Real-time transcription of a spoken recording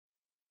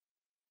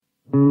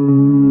Coming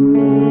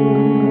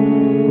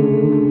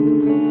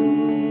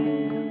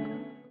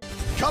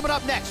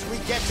up next, we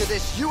get to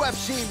this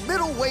UFC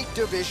middleweight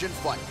division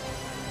fight.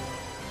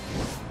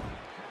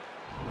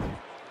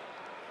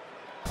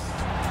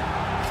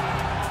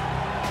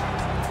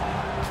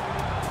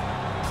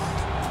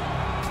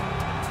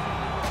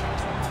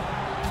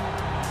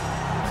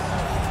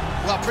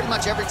 Well, pretty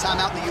much every time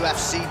out in the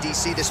UFC,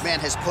 DC, this man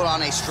has put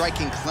on a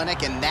striking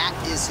clinic, and that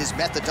is his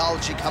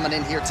methodology coming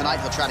in here tonight.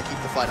 He'll try to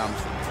keep the fight on the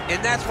feet.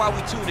 And that's why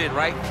we tune in,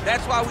 right?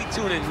 That's why we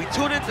tune in. We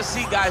tune in to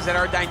see guys that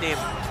are dynamic.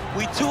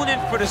 We tune in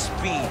for the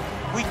speed.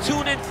 We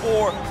tune in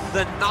for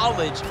the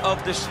knowledge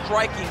of the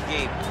striking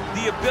game,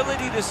 the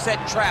ability to set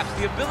traps,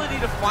 the ability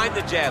to find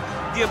the jab,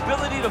 the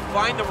ability to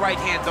find the right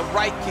hand, the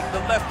right kick,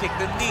 the left kick,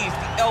 the knees,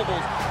 the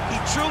elbows.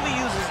 He truly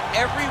uses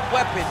every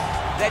weapon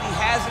that he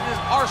has in his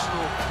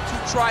arsenal to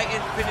try and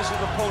finish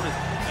his opponent.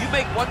 You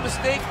make one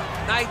mistake,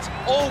 night's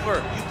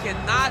over. You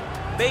cannot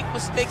make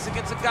mistakes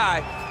against a guy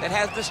that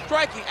has the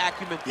striking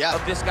acumen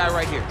of this guy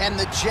right here. And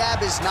the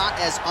jab is not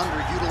as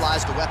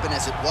underutilized a weapon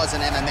as it was in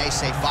MMA,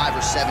 say 5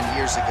 or 7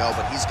 years ago,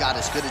 but he's got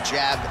as good a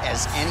jab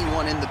as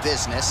anyone in the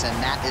business, and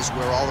that is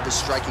where all of his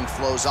striking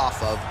flows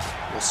off of.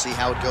 We'll see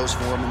how it goes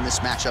for him in this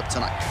matchup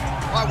tonight.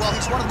 All right, well,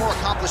 he's one of the more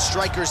accomplished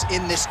strikers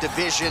in this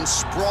division.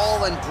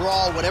 Sprawl and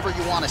brawl, whatever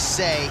you want to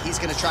say, he's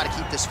going to try to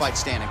keep this fight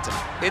standing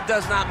tonight. It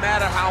does not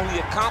matter how he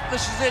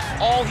accomplishes it.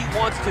 All he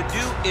wants to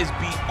do is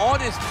be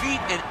on his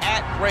feet and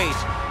at range,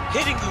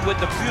 hitting you with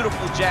the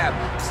beautiful jab,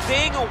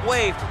 staying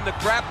away from the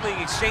grappling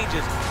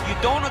exchanges. You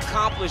don't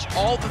accomplish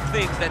all the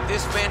things that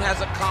this man has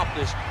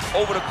accomplished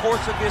over the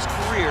course of his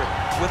career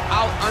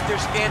without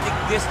understanding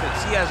distance.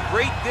 He has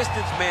great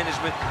distance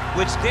management,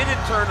 which then in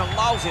turn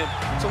allows him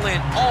to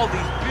land all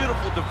these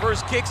beautiful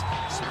diverse kicks,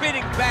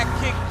 spinning back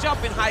kick,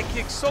 jumping high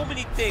kicks, so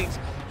many things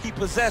he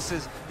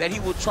possesses that he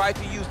will try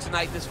to use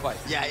tonight in this fight.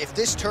 Yeah, if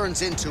this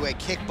turns into a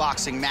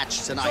kickboxing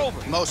match tonight,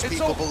 most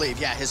people believe,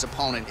 his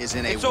opponent is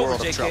in a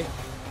world of trouble.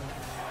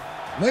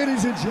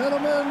 Ladies and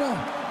gentlemen,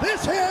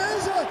 this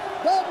is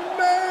the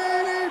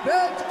main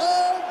event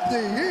of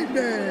the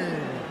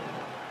evening.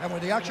 And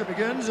when the action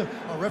begins, a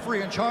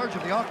referee in charge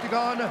of the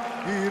Octagon,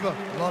 Yves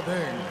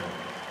Lavigne.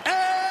 And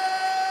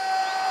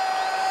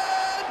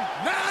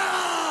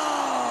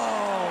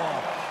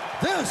now,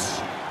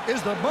 this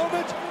is the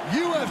moment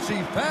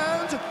UFC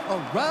fans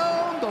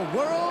around the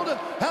world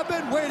have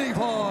been waiting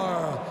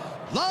for.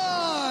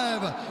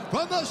 Live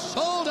from the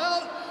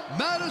sold-out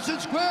Madison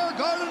Square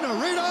Garden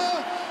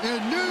Arena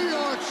in New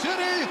York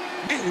City,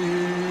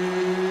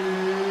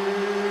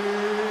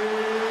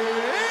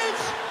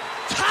 it's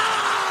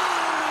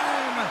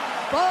time!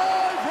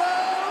 5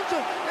 rounds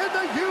in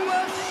the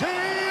UFC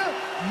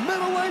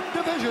middleweight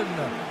division.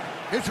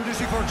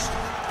 Introducing first,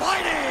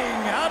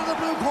 fighting out of the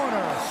blue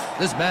corner.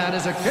 This man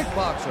is a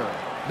kickboxer,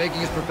 making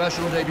his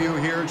professional debut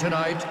here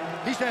tonight.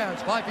 He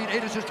stands 5 feet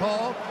 8 inches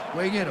tall,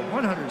 weighing in at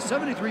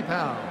 173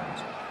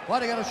 pounds.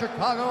 Fighting out of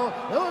Chicago,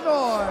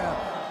 Illinois,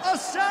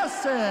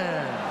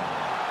 Assassin.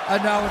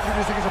 And now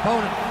introducing his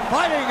opponent,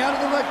 fighting out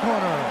of the red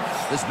corner.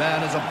 This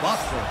man is a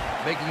boxer,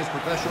 making his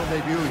professional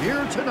debut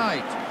here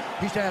tonight.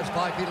 He stands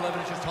 5 feet 11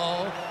 inches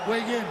tall,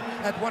 weighing in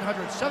at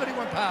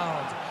 171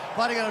 pounds.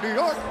 Fighting out of New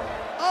York,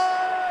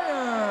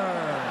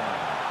 Iron.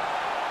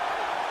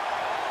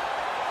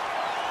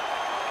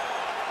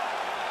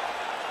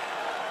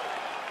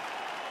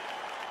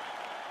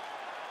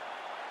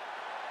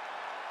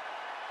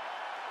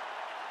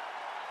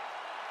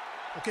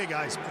 Okay,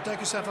 guys, protect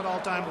yourself at all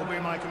time, obey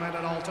my command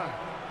at all time.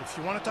 If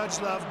you want to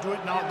touch love, do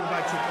it now, go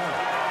back to your corner.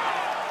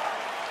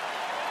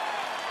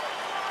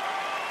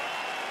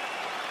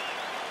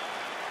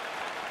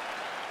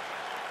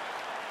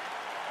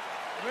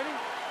 Ready?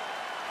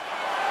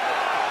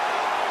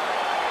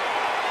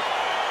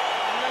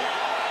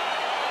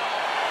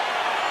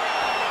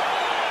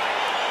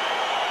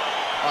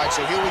 All right,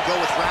 so here we go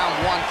with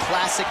round one,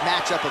 classic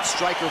matchup of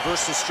striker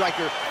versus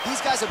striker.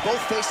 These guys have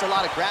both faced a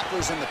lot of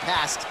grapplers in the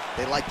past.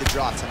 They like the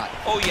draw tonight.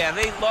 Oh yeah,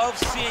 they love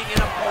seeing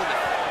an opponent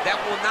that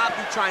will not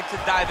be trying to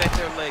dive at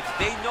their legs.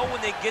 They know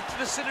when they get to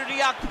the center of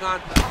the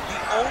octagon, the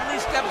only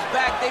steps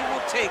back they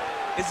will take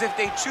is if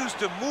they choose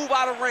to move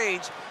out of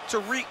range to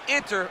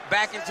re-enter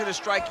back into the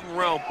striking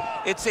realm.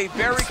 It's a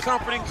very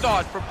comforting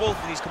thought for both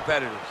of these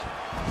competitors.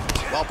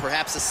 Well,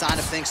 perhaps a sign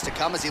of things to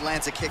come as he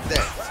lands a kick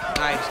there.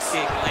 Nice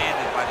kick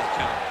landed by this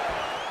gentleman.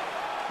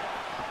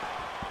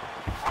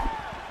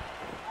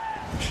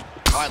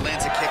 All right,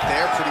 lands a kick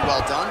there, pretty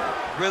well done.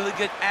 Really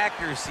good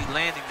accuracy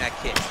landing that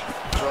kick.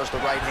 Throws the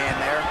right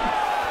hand there.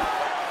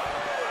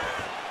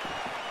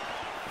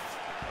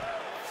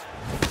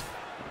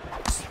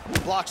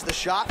 Blocks the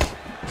shot.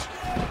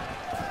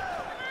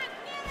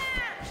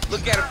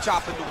 Look at him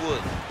chopping the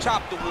wood.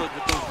 Chop the wood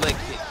with those leg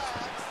kicks.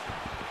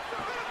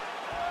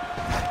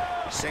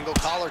 Single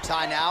collar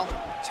tie now.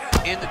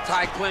 In the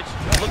tie clinch.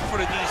 Look for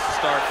the knees to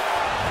start.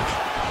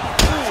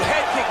 Ooh,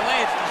 head kick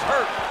lands. He's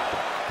hurt.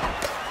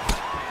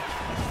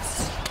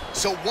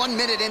 So 1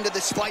 minute into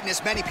this fight, and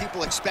as many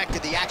people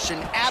expected, the action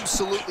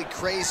absolutely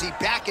crazy,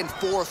 back and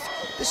forth.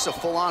 This is a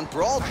full-on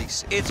brawl,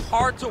 DC. It's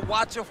hard to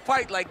watch a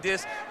fight like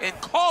this and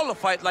call a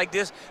fight like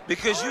this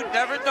because you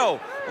never know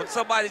when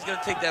somebody's gonna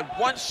take that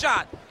one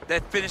shot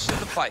that finishes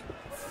the fight.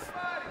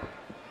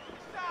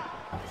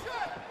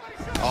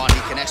 Oh, and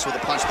he connects with a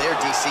punch there,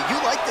 DC. You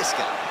like this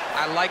guy.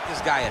 I like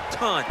this guy a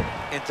ton,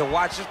 and to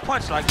watch his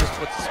punch like this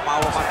puts a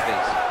smile on my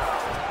face.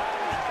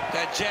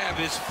 That jab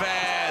is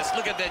fast.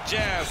 Look at that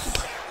jab.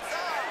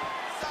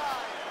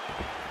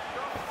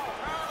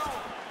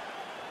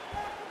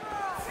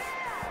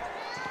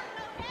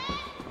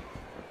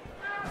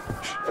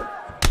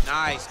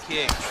 Nice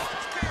kick.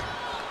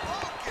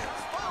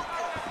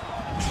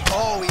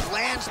 Oh, he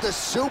lands the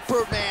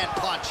Superman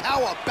punch.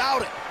 How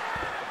about it?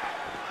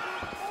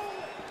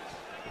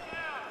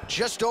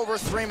 Just over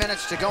 3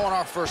 minutes to go in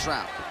our first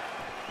round.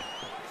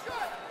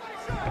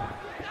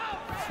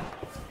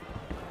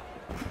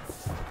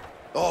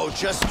 Oh,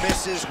 just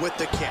misses with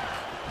the kick.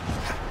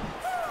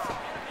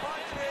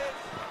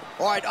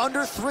 All right,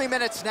 under 3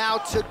 minutes now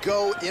to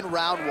go in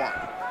round one.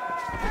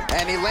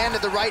 And he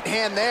landed the right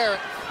hand there.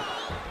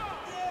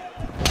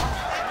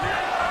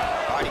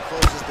 All right, he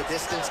closes the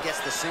distance, gets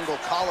the single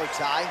collar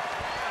tie.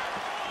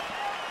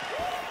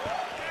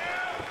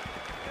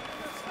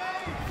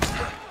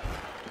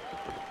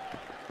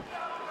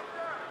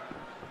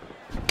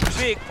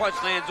 Big punch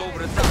lands over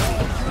the top.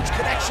 Huge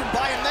connection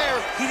by him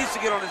there. He needs to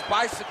get on his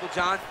bicycle,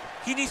 John.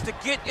 He needs to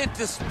get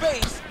into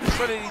space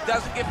so that he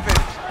doesn't get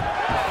finished.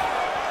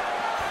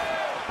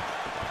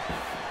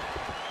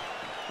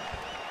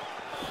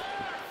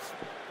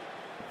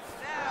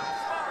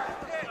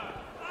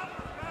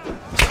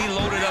 He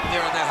loaded up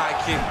there on that high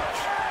kick.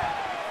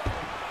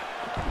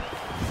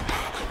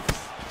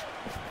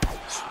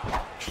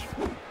 Keep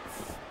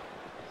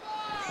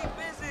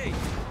busy.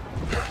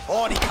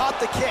 Oh, and he caught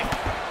the kick.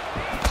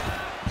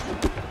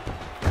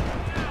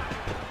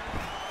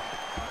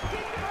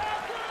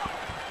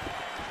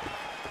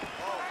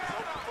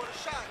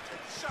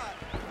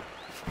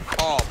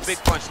 Oh, big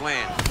punch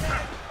lands.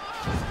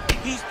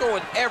 He's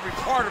throwing every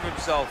part of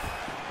himself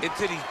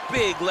into these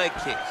big leg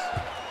kicks.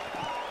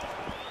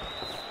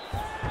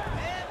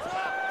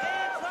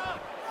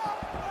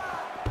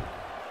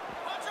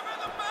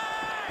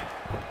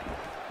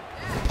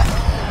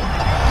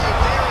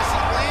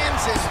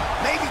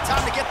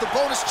 The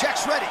bonus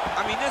checks ready.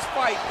 I mean, this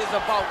fight is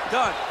about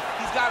done.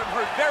 He's got him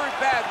hurt very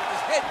bad with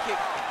his head kick.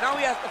 Now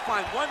he has to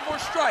find one more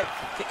strike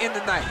to end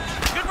the night.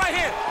 Good right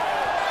hand.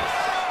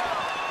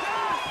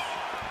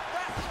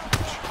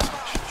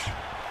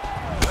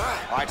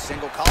 All right,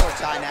 single collar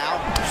tie now.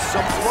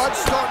 Some blood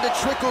starting to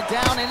trickle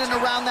down in and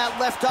around that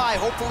left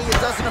eye. Hopefully it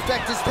doesn't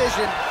affect his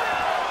vision.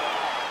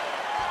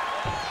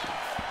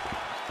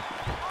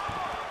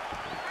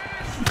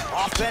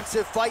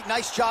 Offensive fight.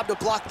 Nice job to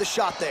block the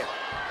shot there.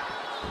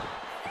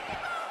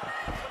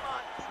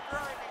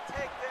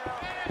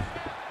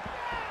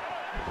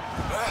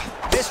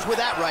 Missed with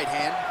that right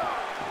hand.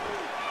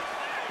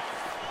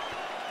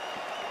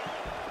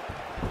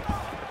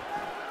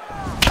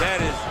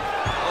 That is,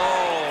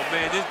 oh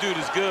man, this dude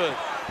is good.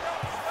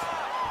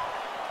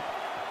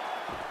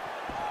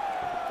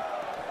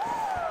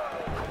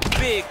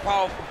 Big,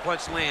 powerful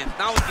punch lands.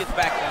 Now he gets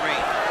back in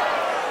range.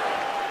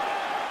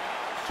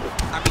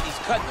 I mean, he's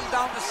cutting him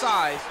down to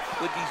size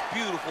with these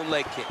beautiful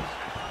leg kicks.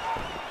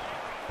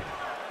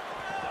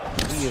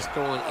 He is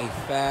throwing a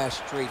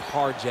fast, straight,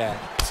 hard jab.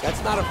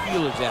 That's not a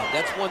feeler jab.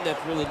 That's one that's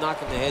really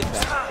knocking the head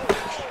back.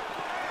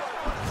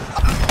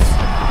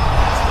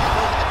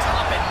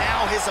 And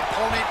now his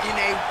opponent in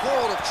a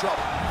world of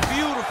trouble.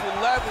 Beautiful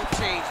level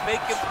change.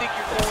 Make him think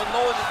you're going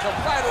low and then come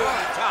right over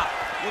the top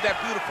with that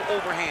beautiful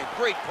overhand.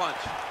 Great punch.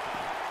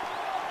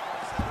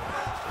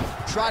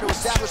 Try to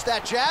establish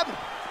that jab.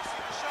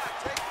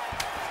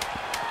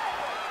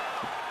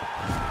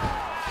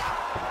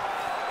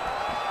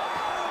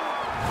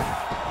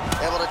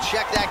 Able to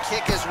check that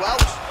kick as well.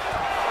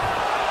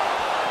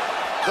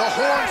 The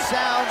horn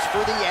sounds for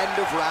the end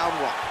of round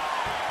one.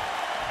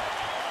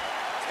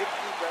 Take a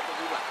deep breath and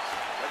relax.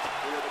 Let's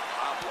clear the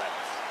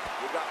cobwebs.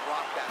 You got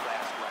rocked that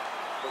last round,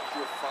 but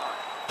you're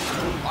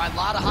fine. All right, a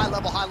lot of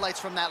high-level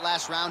highlights from that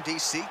last round,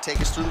 DC. Take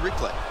us through the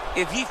replay.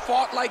 If he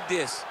fought like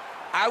this,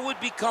 I would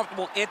be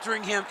comfortable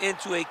entering him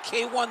into a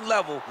K1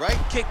 level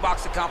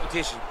kickboxing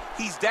competition.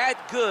 He's that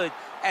good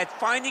at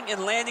finding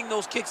and landing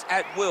those kicks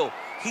at will.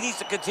 He needs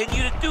to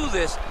continue to do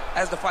this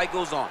as the fight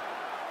goes on.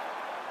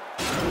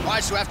 All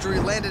right, so after he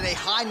landed a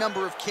high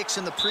number of kicks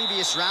in the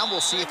previous round,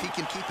 we'll see if he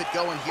can keep it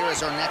going here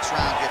as our next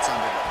round gets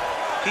underway.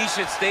 He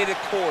should stay the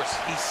course.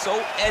 He's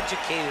so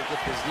educated with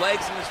his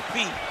legs and his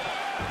feet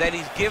that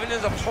he's given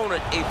his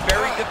opponent a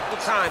very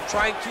difficult time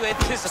trying to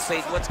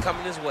anticipate what's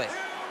coming his way.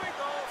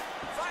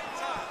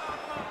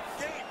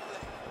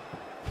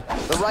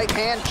 The right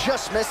hand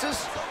just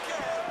misses.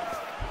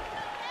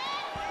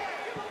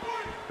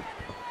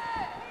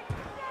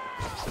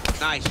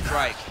 Nice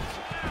strike.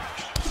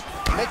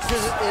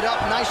 Mixes it up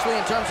nicely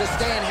in terms of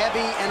staying heavy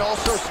and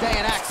also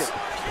staying active.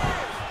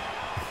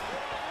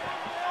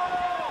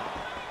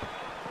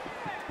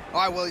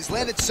 All right, well, he's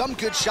landed some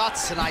good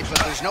shots tonight, but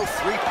there's no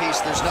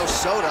three-piece, there's no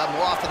soda.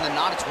 More often than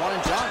not, it's one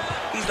and done.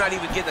 He's not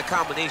even getting a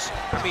combination.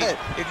 I mean,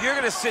 if you're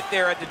going to sit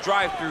there at the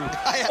drive-thru,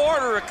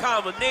 order a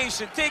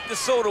combination, take the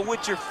soda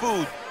with your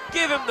food,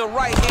 give him the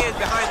right hand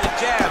behind the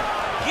jab,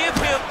 give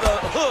him the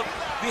hook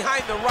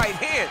behind the right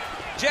hand.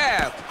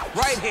 Jab,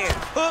 right hand,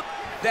 hook.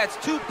 That's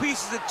 2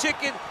 pieces of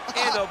chicken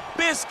and a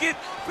biscuit.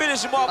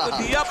 Finish him off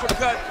with the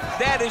uppercut.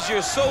 That is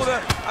your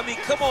soda. I mean,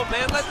 come on,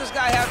 man. Let this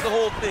guy have the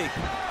whole thing.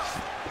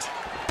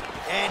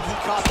 And he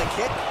caught the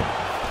kick.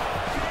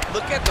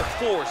 Look at the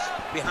force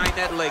behind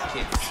that leg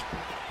kick.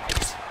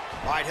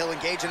 All right, he'll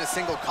engage in a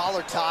single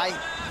collar tie.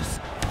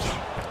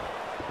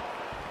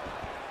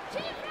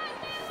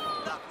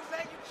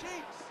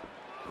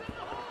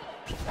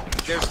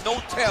 There's no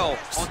tell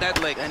on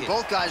that leg kick. And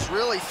both guys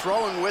really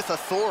throwing with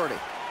authority.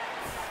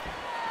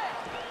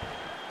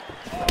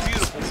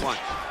 Beautiful punch.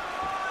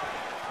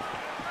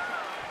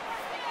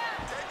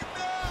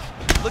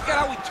 Look at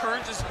how he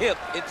turns his hip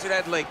into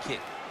that leg kick.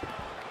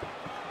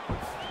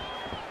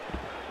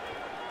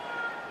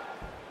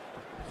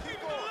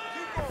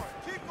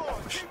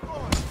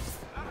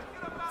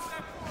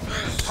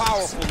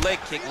 Powerful leg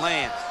kick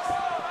lands.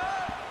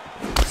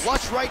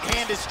 Flush right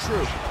hand is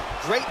true.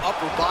 Great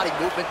upper body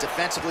movement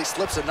defensively,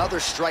 slips another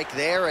strike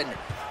there, and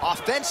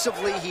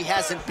offensively, he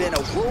hasn't been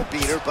a world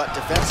beater, but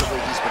defensively,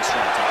 he's been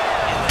strong too.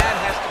 And that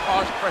has to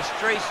cause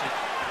frustration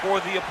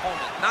for the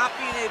opponent. Not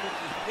being able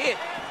to hit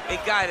a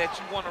guy that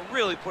you want to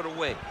really put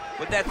away.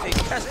 But that's a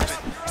testament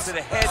to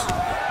the head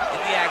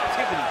and the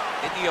activity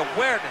and the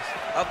awareness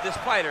of this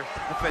fighter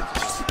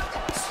defensively.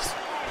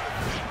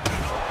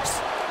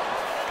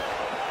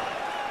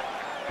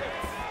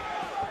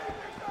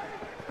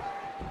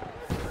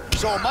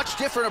 So a much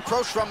different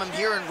approach from him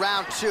here in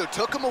round 2.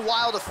 Took him a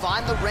while to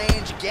find the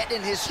range, get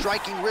in his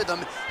striking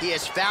rhythm. He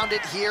has found it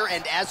here,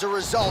 and as a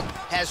result,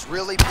 has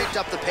really picked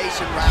up the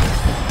pace in round 2.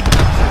 On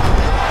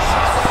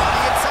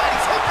the inside,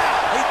 he's hit now.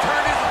 He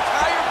turned his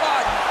entire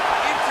body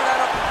into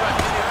that uppercut,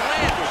 and it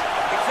landed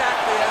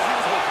exactly as he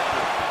was hoping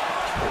for.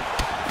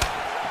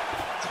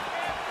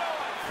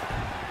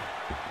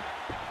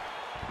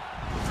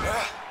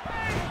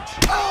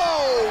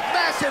 Oh,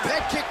 massive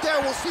head kick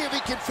there. We'll see if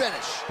he can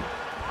finish.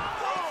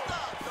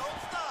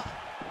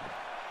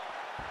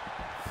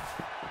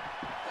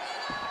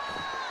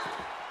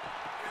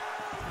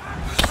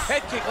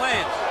 Head kick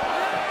lands.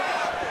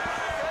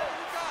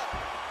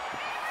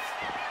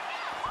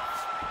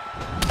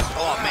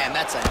 Oh, man,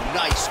 that's a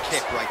nice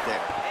kick right there.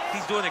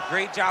 He's doing a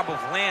great job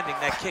of landing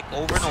that kick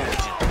over and over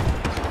again.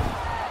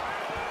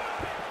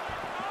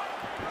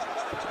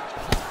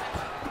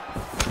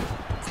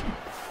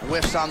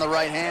 Whiffs on the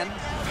right hand.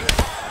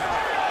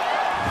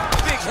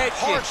 Big head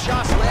kick. Hard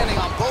shots landing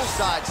on both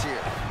sides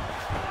here.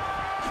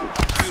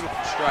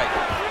 Beautiful strike.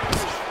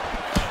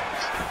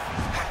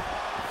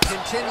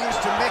 Continues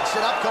to mix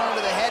it up, going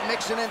to the head,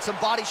 mixing in some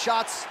body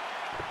shots.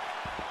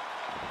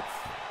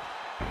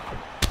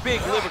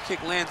 Big liver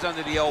kick lands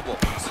under the elbow.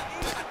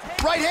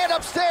 Right hand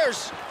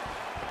upstairs.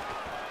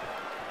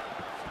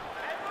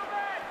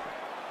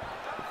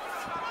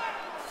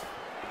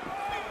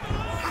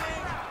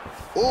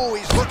 Oh,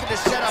 he's looking to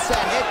set up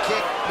that head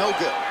kick. No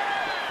good.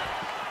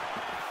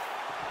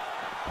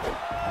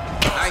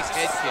 Nice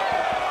head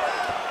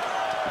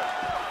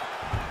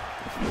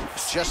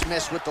kick. Just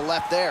missed with the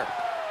left there.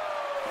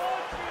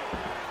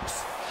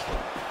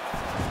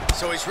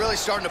 So he's really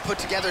starting to put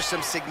together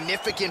some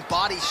significant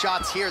body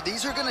shots here.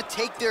 These are going to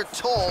take their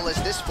toll as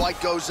this fight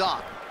goes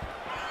on.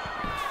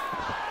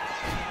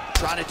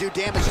 Trying to do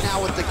damage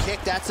now with the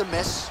kick. That's a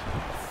miss.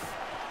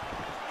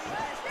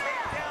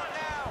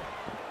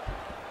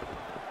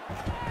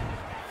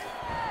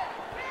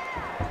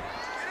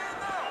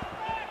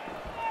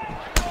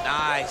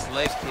 Nice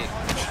leg kick.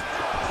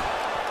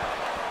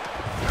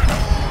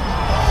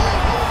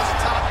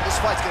 This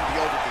fight's going to be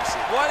over, DC.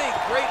 What a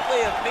great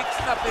way of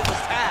mixing up his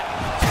attack.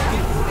 He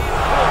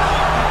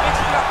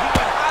mixed it up. He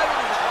went high when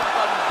he was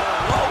thought he was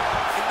going low,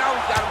 and now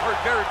he's got him hurt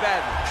very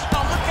badly.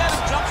 Now look at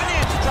him jumping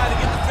in to try to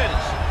get the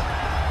finish.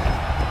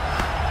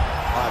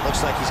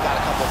 Looks like he's got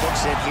a couple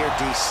hooks in here,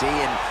 DC,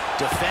 and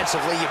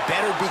defensively, you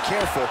better be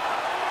careful.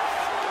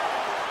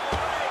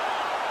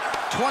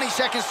 20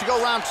 seconds to go,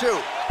 round 2.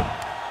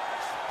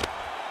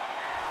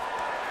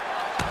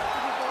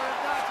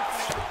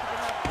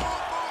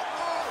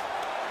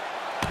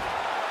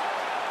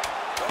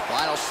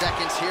 Final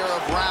seconds here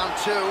of round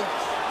 2.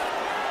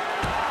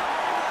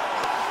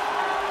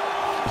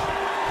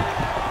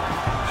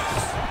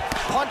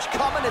 Punch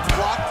coming, it's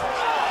blocked.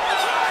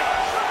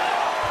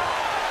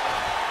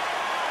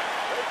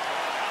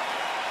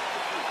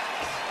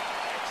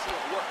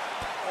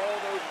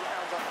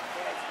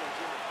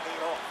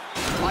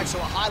 All right, so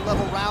a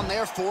high-level round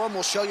there for him.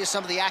 We'll show you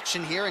some of the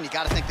action here, and you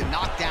got to think the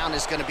knockdown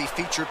is going to be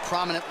featured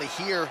prominently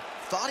here.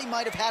 Thought he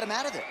might have had him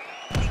out of there.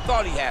 He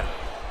thought he had him,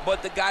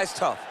 but the guy's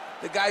tough.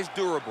 The guy's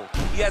durable.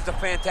 He has a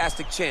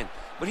fantastic chin,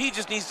 but he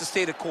just needs to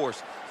stay the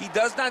course. He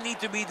does not need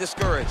to be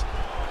discouraged.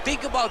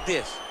 Think about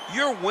this.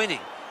 You're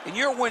winning, and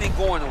you're winning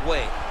going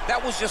away.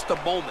 That was just a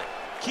moment.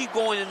 keep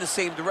going in the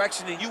same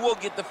direction, and you will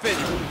get the finish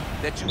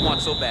that you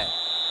want so bad.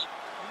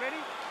 You ready?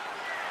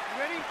 You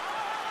ready?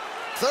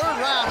 Third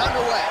round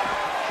underway.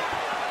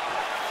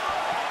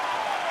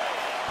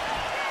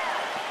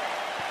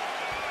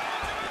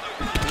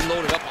 He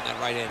loaded up on that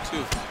right hand,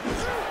 too.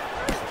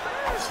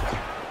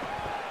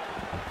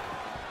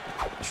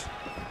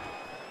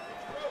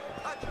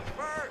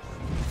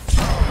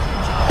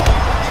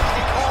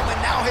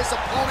 His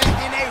opponent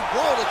in a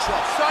world of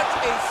trouble. Such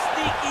a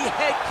sneaky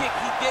head kick.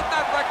 He did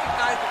not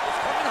recognize it was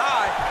coming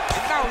high,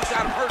 and now he's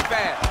got him hurt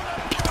bad.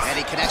 And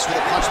he connects with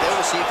a punch there.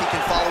 We'll see if he can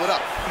follow it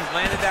up. He's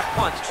landed that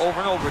punch over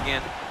and over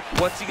again.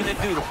 What's he going to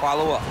do to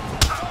follow up?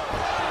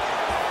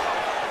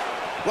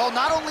 Well,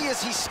 not only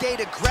has he stayed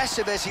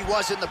aggressive as he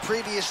was in the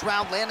previous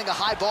round, landing a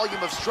high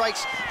volume of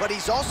strikes, but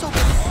he's also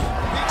been...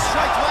 Big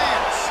strike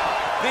lands.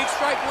 Big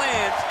strike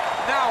lands.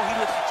 Now he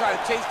looks to try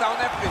to chase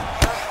down that finish.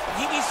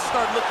 He needs to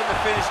start looking to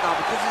finish now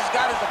because he's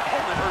got his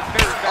opponent hurt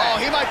very bad. Oh,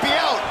 he might be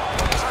out.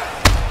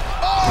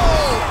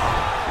 Oh!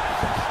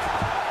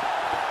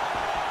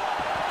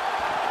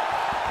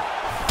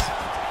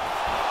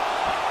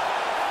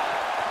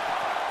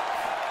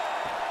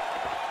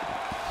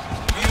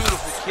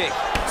 Beautiful kick.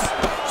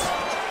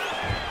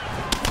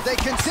 They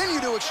continue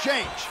to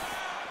exchange.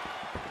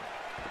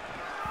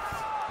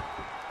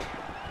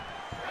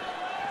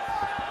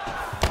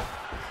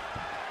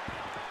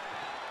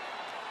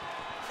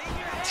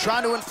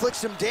 Trying to inflict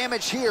some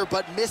damage here,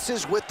 but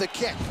misses with the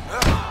kick.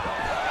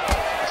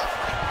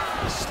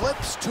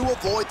 Slips to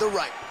avoid the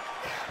right.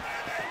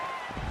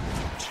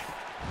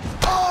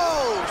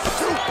 Oh,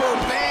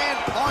 Superman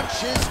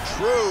punch is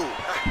true.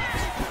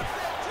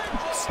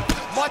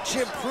 Much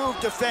improved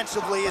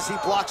defensively as he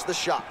blocks the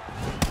shot.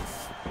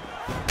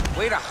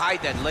 Way to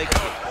hide that leg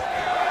kick.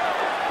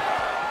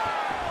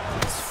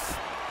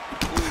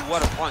 Ooh,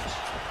 what a punch.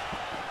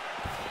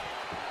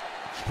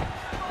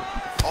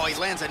 Oh, he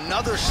lands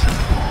another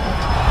shot.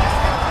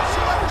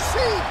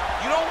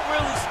 You don't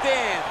really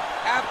stand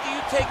after you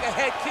take a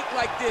head kick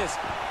like this.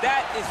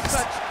 That is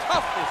such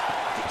toughness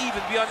to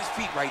even be on his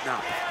feet right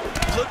now.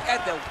 Look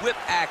at the whip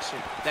action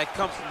that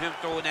comes from him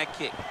throwing that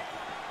kick.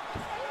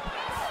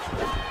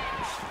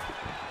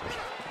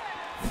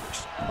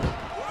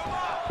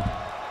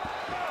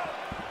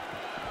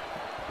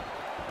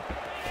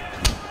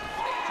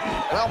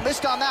 Well,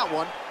 missed on that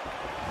one.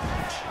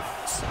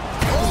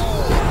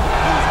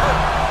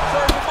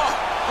 Serve him up.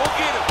 Go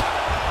get him.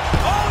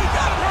 Oh, he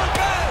got him hurt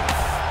bad.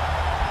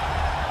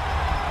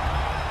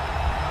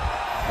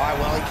 All right,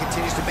 well, he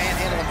continues to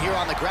manhandle him here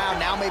on the ground.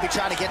 Now maybe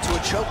trying to get to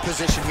a choke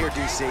position here,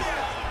 DC.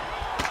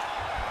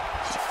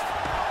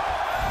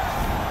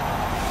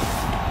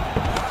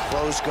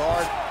 Close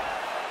guard.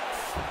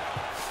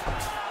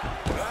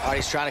 All right,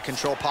 he's trying to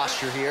control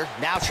posture here.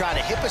 Now trying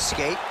to hip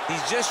escape.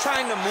 He's just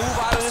trying to move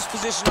out of this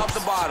position off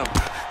the bottom.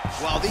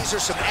 Well, these are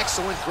some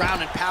excellent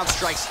ground and pound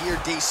strikes here,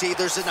 DC.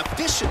 There's an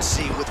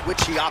efficiency with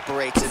which he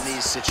operates in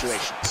these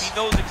situations. He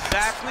knows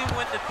exactly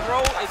when to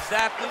throw,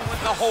 exactly when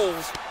to hold,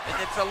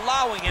 and it's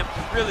allowing him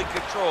to really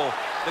control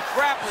the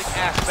grappling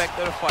aspect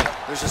of the fight.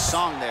 There's a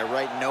song there,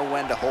 right? Know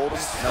when to hold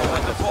him, know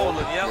when to fold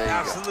him. Yep,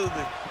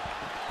 absolutely.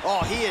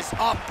 Oh, he is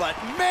up, but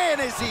man,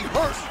 is he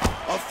hurt.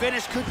 A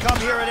finish could come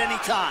here at any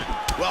time.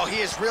 Well,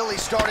 he is really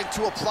starting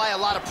to apply a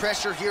lot of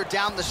pressure here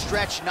down the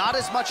stretch. Not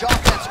as much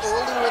offense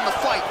earlier in the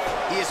fight.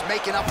 He is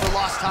making up for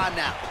lost time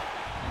now.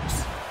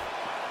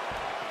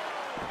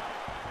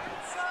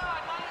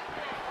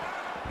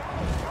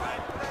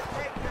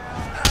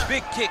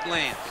 Big kick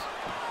lands.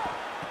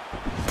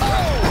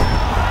 Oh!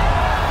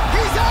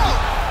 He's out!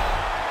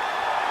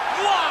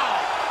 Wow!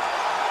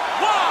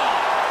 Wow!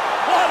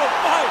 What a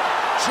fight!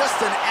 Just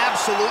an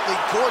absolutely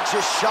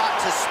gorgeous shot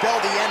to spell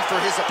the end for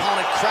his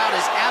opponent. Crowd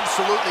is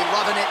absolutely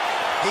loving it.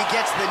 He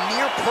gets the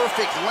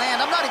near-perfect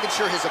land. I'm not even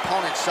sure his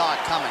opponent saw it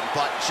coming,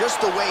 but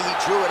just the way he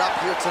drew it up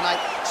here tonight,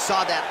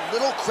 saw that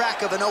little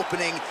crack of an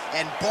opening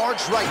and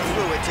barged right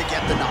through it to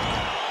get the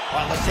knockout.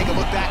 All right, let's take a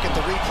look back at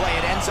the replay.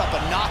 It ends up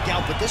a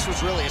knockout, but this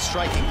was really a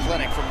striking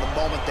clinic from the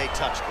moment they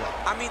touched glove.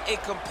 I mean,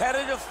 a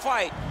competitive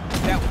fight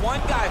that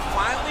one guy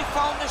finally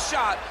found the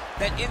shot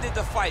that ended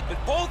the fight. But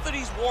both of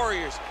these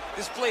warriors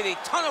displayed a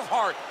ton of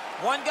heart.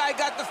 One guy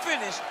got the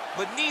finish,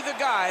 but neither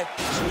guy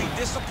should be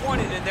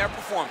disappointed in their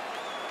performance.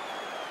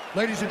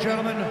 Ladies and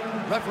gentlemen,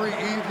 referee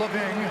Yves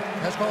Leving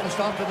has called a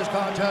stop to this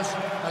contest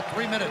at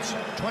 3 minutes,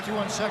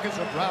 21 seconds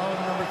of round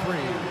number 3.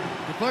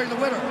 Declaring the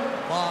winner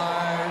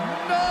by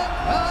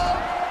knockout.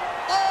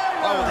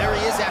 Oh, there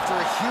he is after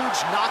a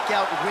huge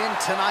knockout win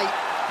tonight.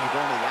 You're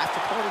going to the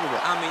after party or what?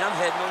 I mean, I'm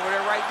heading over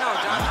there right now,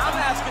 John. I'm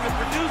asking the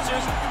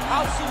producers,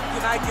 how soon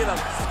can I get up?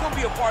 It's going to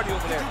be a party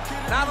over there.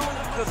 Not only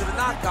because of the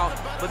knockout,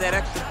 but that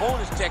extra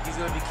bonus check he's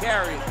going to be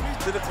carrying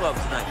to the club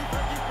tonight.